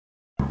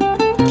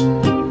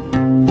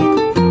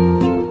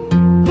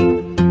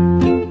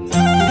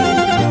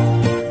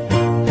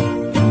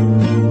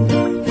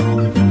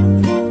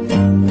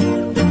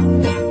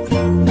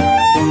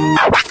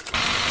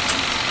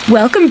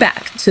Welcome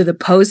back to the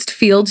Post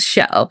Field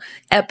Show,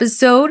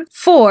 episode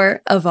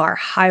 4 of our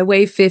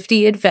Highway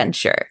 50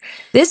 adventure.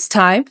 This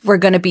time, we're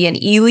going to be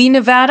in Ely,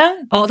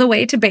 Nevada, all the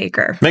way to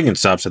Baker. Making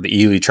stops at the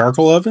Ely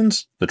Charcoal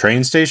Ovens, the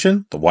train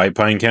station, the White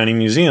Pine County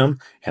Museum,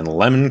 and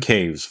Lemon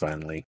Caves,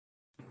 finally.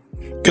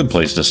 Good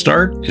place to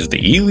start is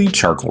the Ely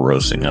Charcoal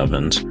Roasting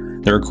Ovens.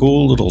 They're a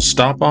cool little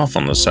stop-off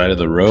on the side of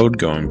the road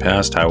going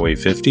past Highway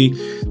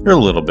 50. They're a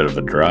little bit of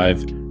a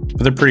drive,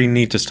 but they're pretty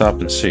neat to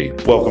stop and see.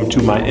 Welcome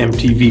to my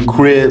MTV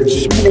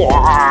cribs.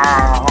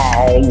 Wow.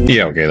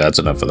 Yeah, okay, that's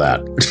enough of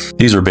that.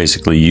 These are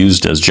basically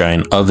used as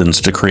giant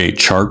ovens to create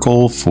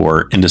charcoal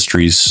for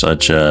industries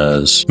such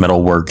as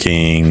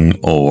metalworking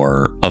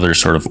or other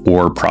sort of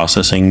ore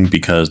processing,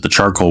 because the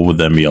charcoal would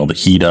then be able to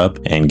heat up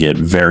and get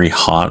very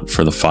hot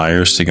for the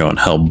fires to go and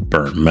help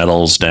burn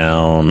metals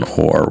down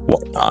or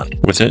whatnot.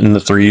 Within the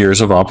 3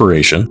 years of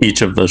operation,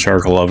 each of the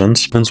charcoal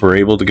ovens were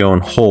able to go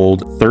and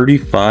hold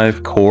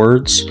 35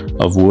 cords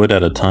of wood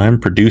at a time,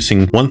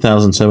 producing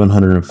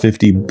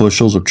 1,750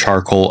 bushels of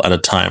charcoal at a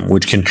time,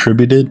 which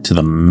contributed to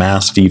the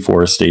mass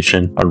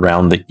deforestation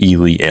around the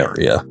Ely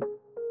area.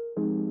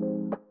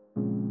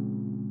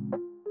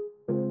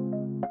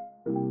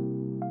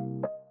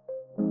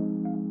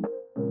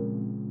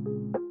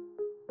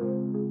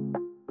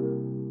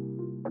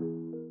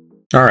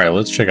 All right,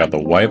 let's check out the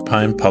White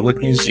Pine Public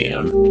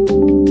Museum.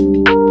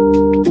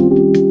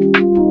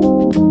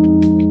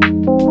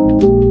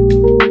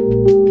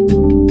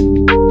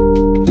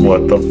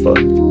 What the fuck?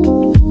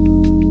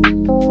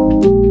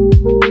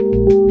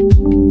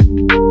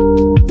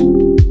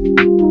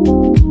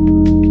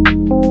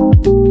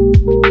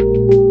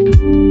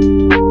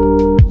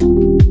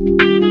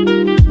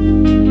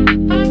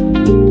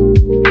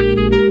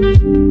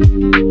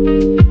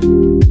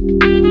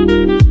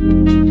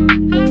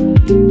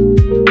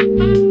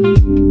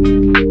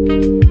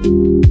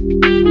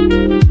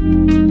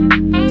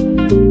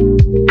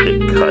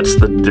 It cuts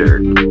the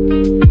dirt.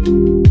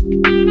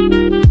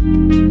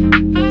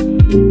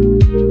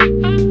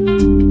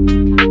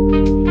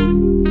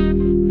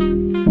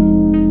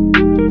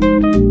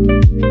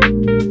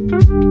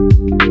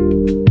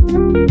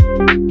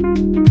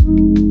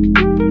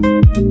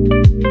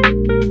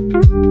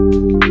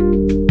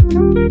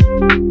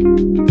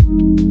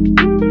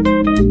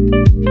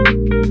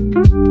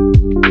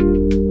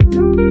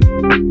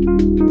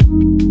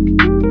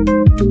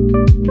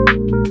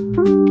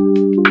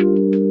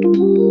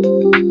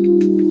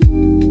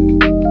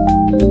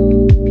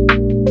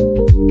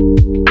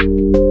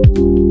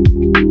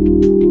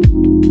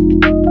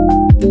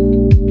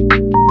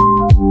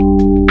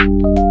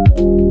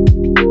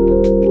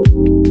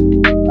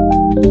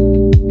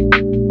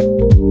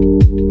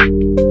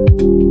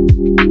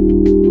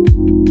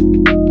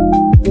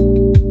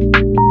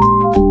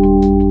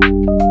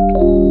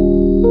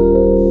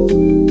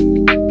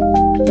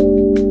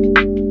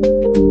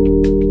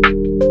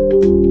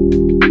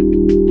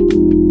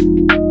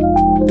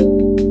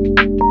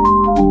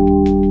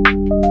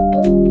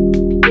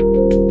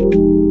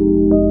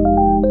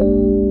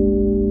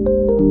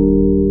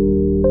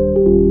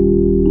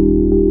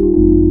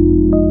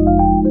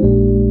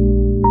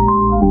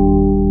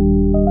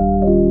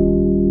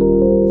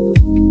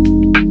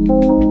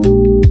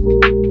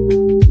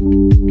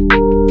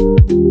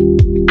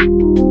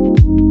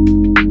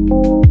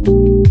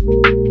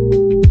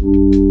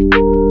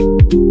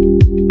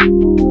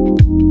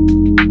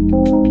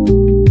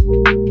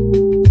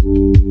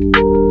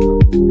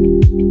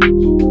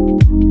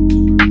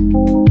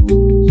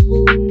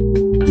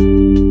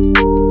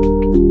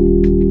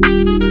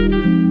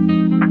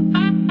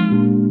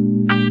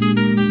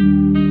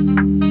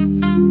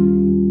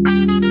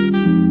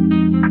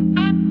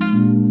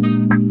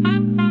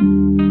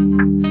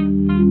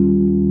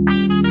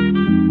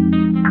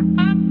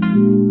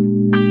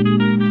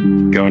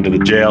 Going to the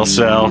jail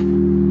cell.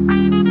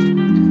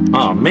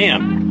 Oh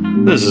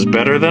man, this is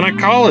better than a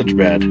college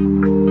bed.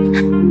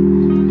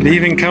 It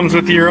even comes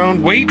with your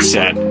own weight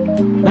set.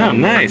 Oh,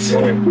 nice.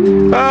 Oh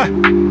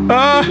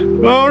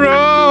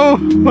no,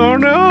 oh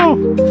no.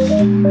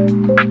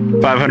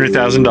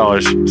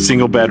 $500,000,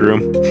 single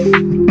bedroom.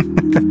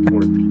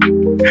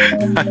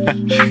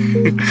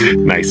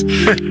 Nice.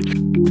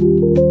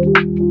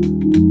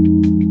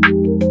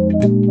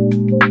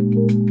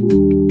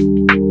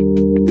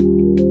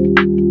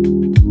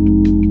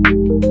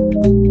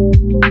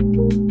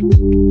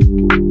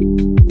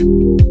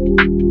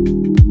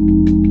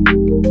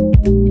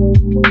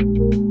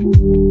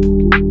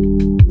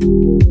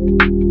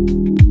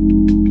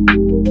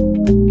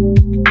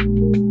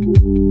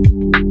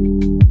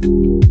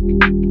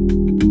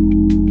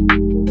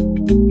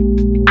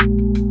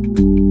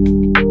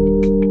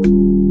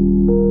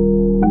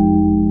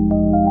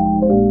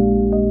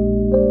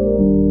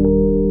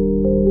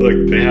 Look,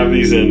 they have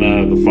these in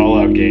the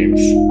Fallout games.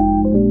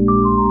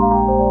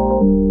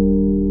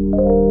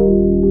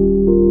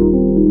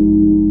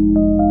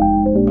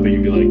 But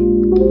you'd be like,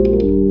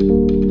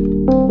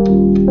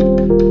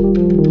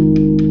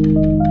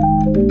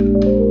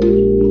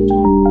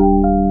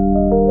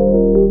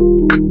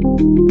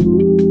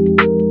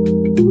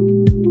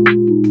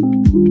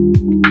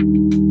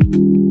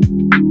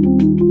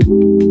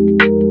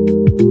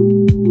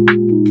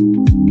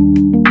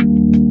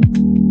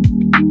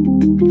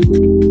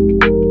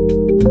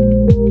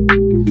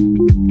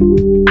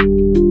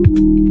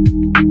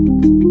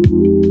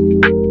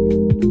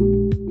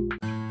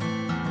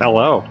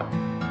 Hello.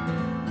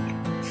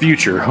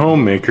 Future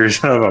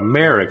homemakers of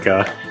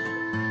America.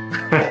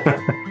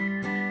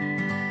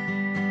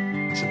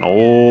 It's an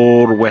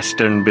old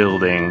Western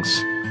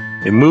buildings.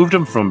 They moved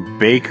them from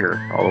Baker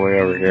all the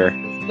way over here.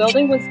 This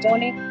building was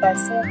donated by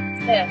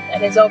Sam Smith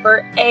and is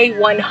over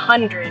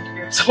A100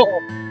 years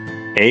old.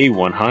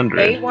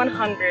 A100?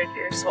 A100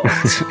 years old.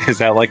 Is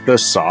that like the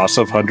sauce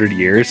of 100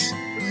 years?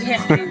 Yeah,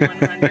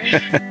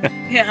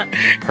 A100. Yeah.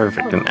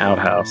 Perfect, an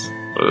outhouse.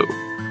 Whoa.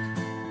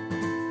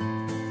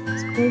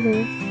 It's cool.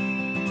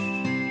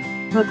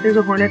 Look, there's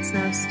a hornet's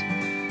nest.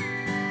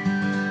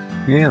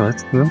 Yeah,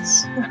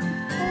 that's...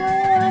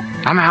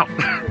 I'm out.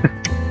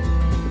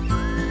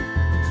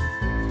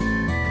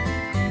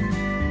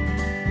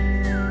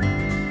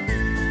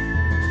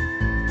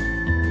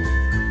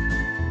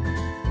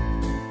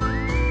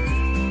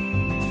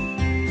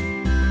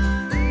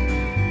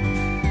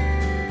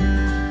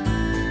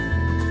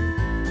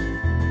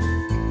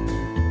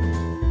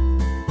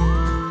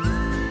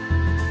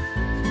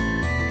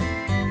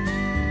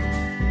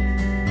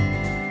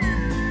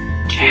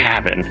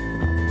 Cabin.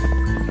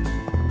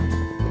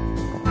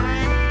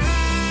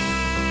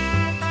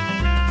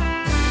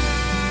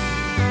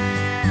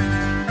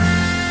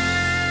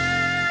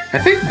 I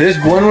think this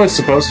one was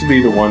supposed to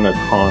be the one that's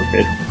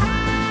haunted.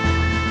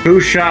 Who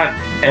shot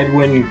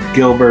Edwin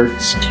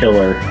Gilbert's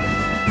killer?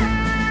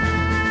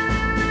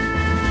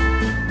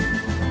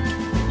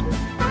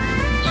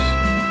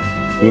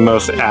 The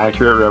most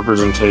accurate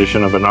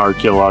representation of an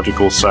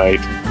archaeological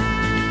site.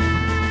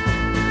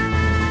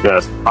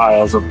 Just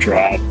piles of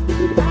trash.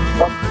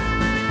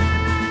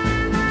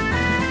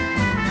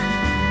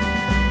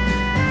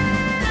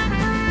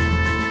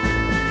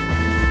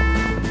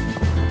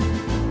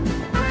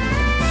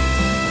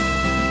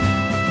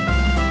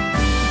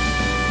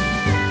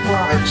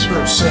 Rides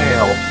for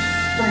sale.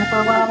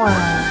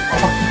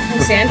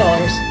 $10.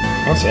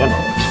 What's $10?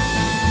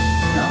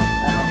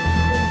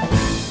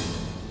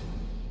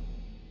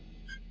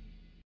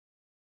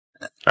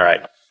 All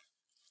right,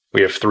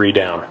 we have 3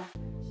 down.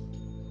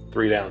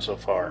 3 down so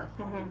far.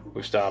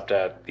 We've stopped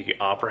at the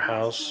Opera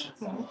House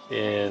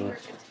in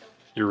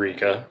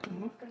Eureka.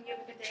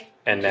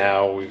 And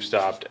now we've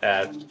stopped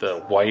at the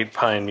White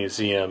Pine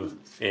Museum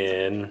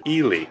in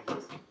Ely.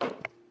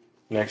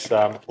 Next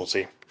stop, we'll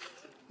see.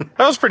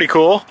 That was pretty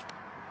cool.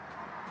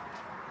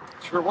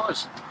 Sure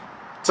was.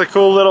 It's a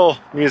cool little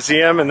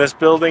museum in this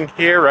building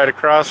here, right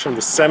across from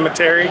the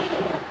cemetery.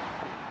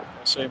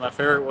 I'll say my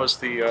favorite was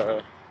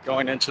the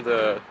going into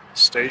the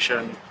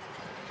station.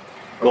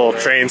 Little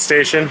train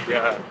station.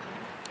 Yeah.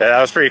 Yeah,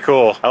 that was pretty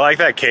cool. I like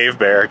that cave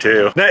bear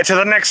too. To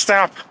the next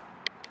stop.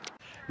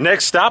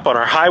 Next stop on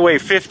our Highway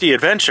 50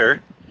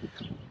 adventure,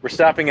 we're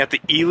stopping at the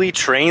Ely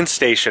train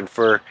station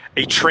for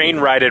a train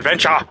ride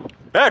adventure.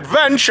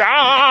 Adventure!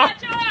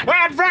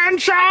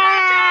 Adventure!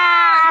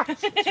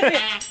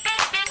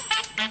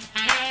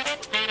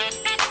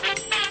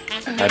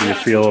 How do you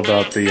feel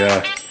about the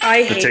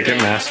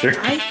Ticketmaster?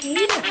 I hate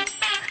it.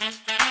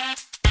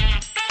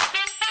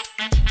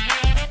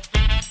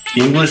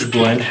 English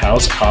blend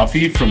house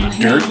coffee from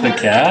Dirt the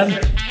Cat?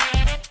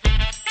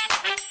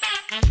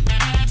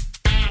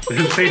 Does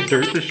it say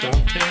Dirt the Shop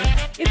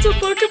Cat? It's a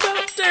book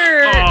about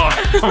dirt.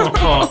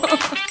 Oh.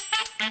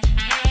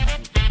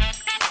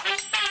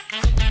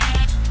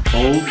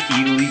 Old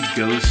Ely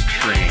Ghost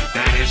Train.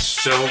 That is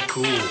so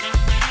cool.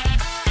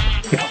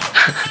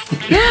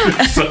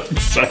 Yeah. So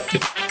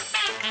excited.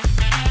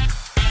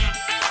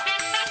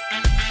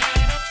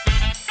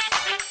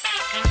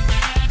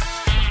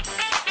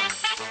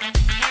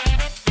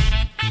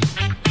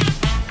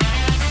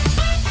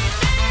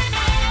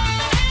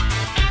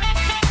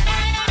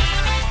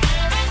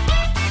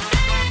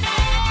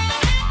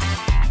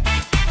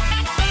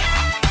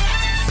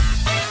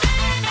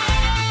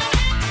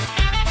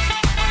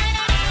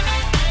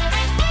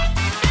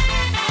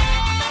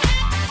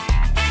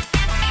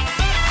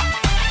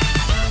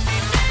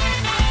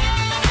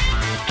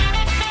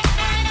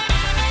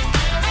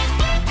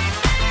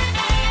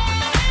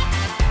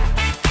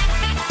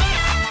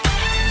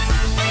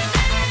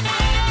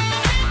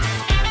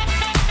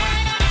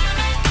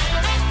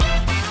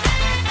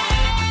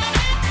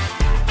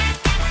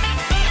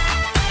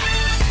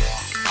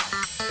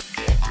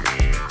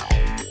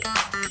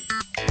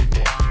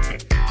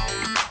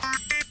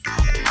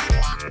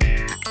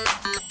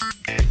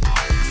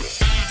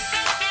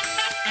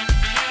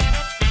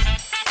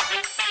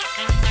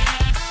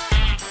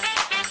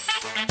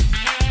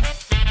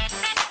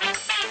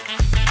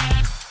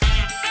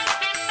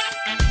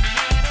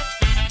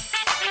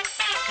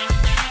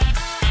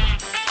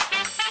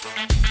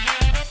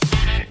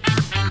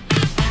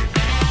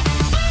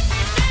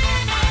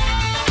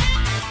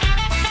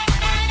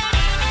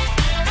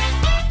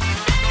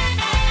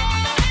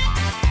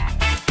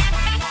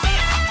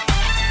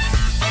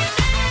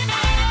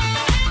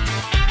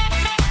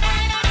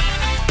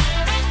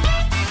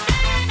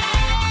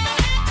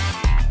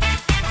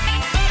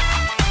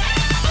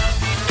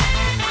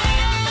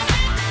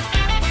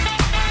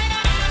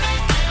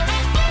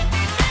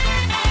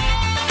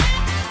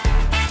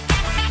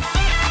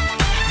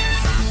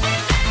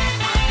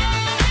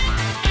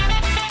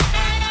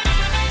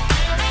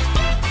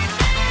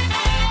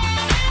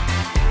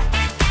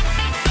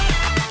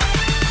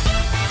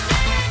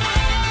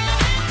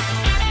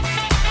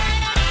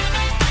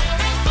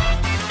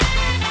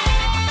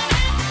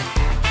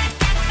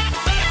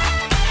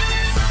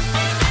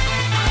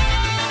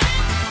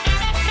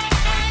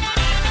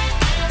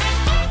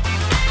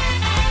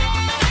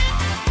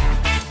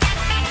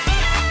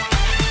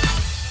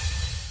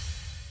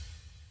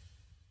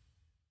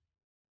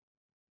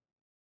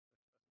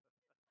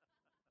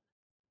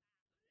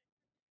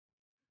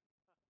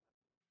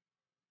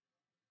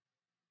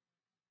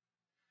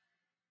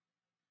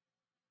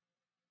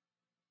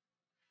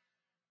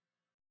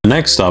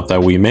 next stop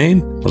that we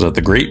made was at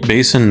the Great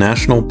Basin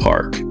National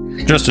Park.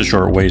 Just a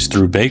short ways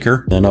through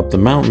Baker, then up the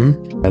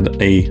mountain, had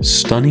a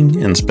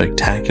stunning and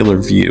spectacular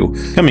view.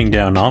 Coming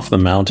down off the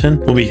mountain,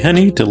 we'll be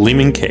heading to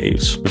Lehman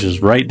Caves, which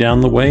is right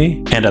down the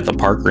way and at the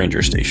park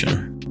ranger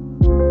station.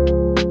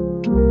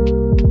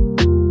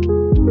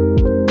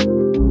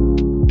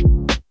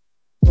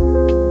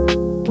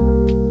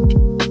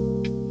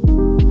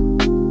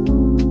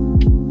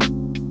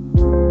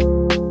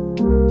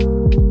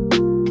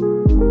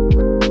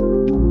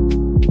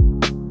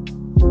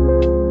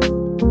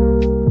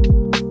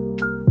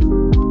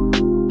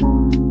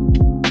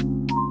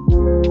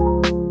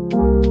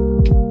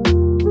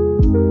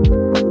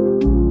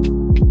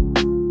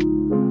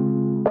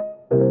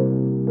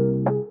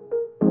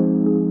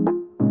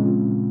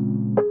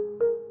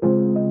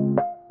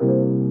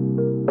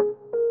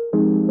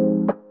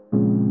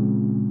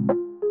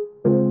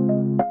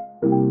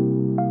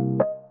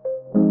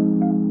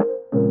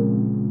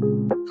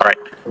 All right,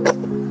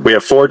 we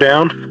have 4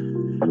 down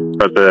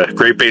at the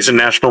Great Basin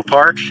National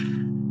Park.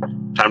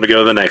 Time to go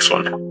to the next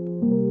one.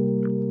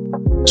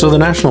 So the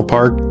national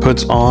park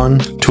puts on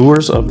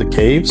tours of the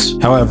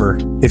caves. However,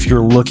 if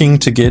you're looking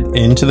to get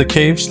into the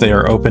caves, they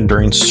are open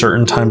during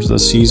certain times of the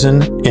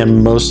season,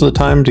 and most of the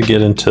time to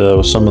get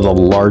into some of the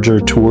larger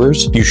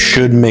tours, you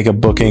should make a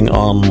booking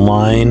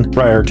online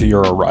prior to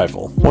your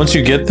arrival. Once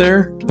you get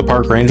there, the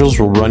park rangers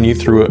will run you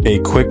through a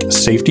quick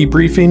safety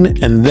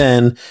briefing, and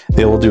then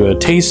they will do a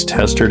taste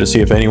tester to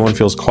see if anyone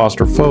feels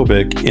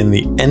claustrophobic in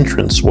the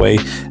entranceway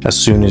as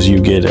soon as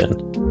you get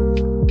in.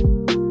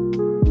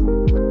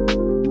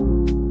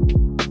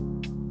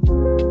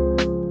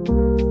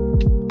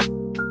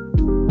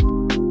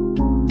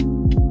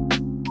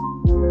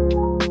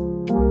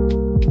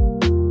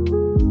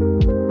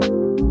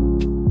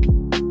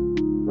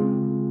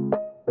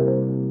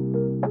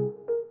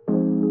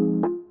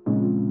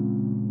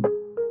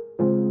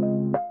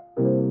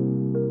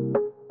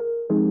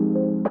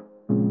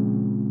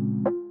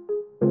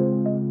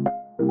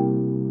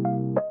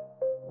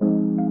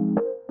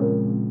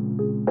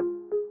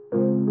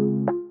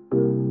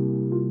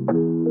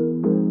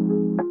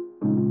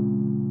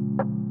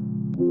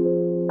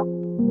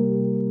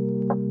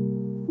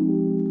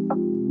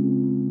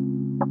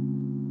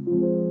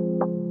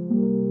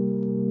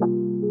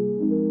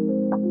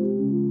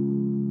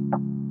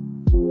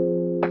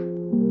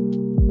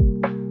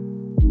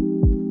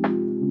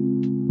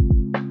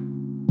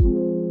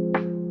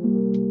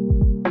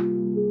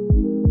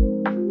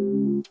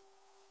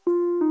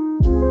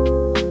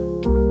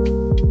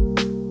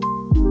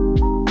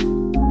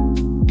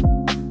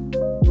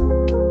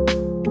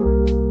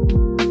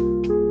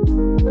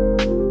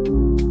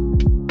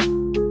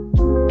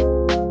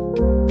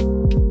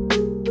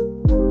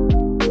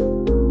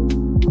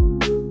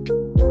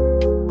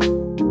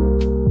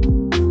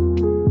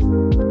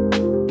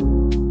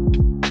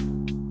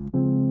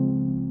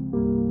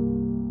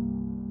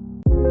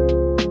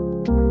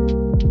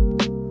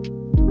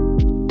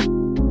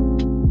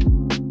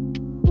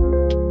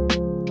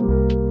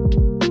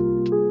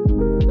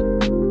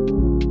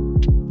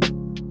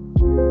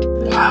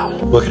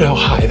 Look at how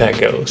high that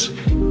goes.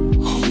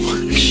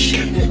 Holy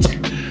shit.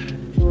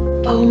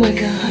 Oh my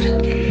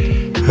god.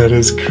 That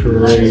is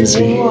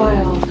crazy.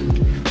 Wild.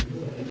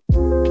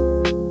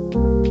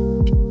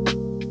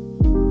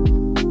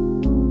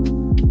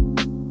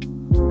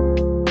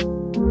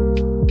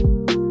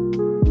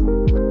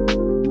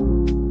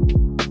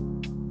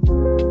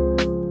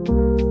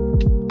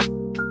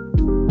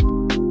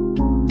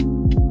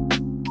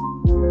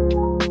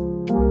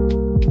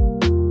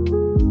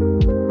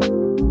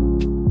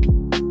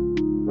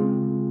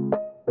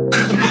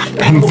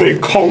 And they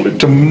call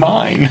it a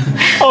mine.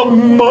 A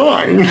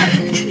mine!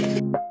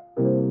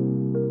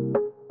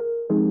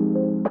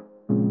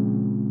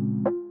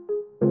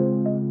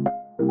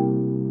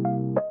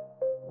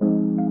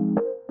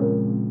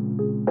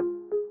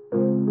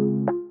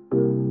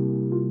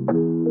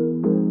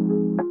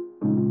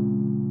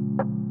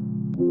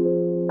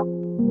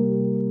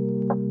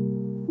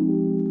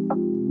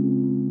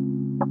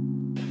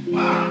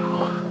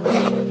 Wow.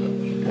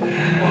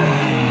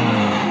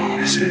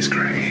 This is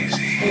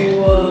crazy.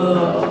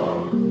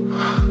 Whoa.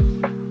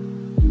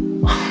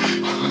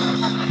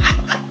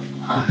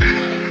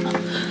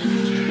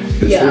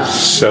 This Yeah. is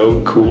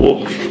so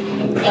cool.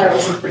 I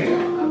wasn't for you.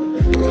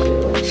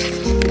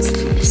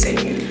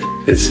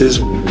 This is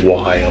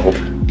wild.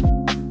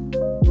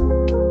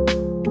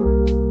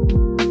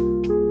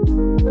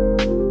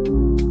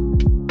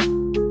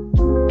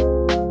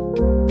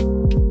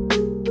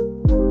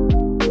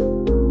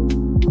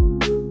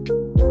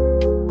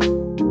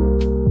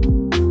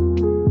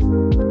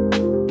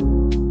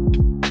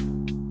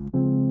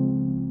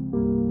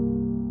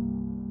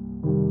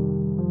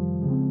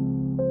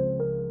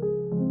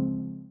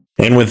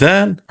 And with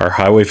that, our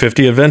Highway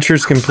 50 adventure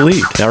is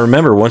complete. Now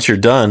remember, once you're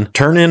done,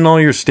 turn in all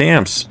your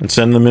stamps and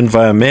send them in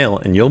via mail,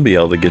 and you'll be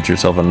able to get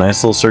yourself a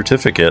nice little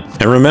certificate.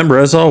 And remember,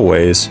 as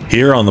always,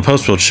 here on the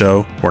Postfield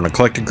Show, we're an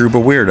eclectic group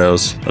of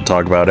weirdos that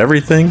talk about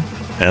everything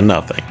and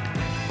nothing.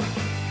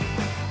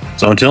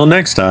 So until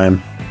next time,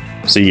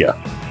 see ya.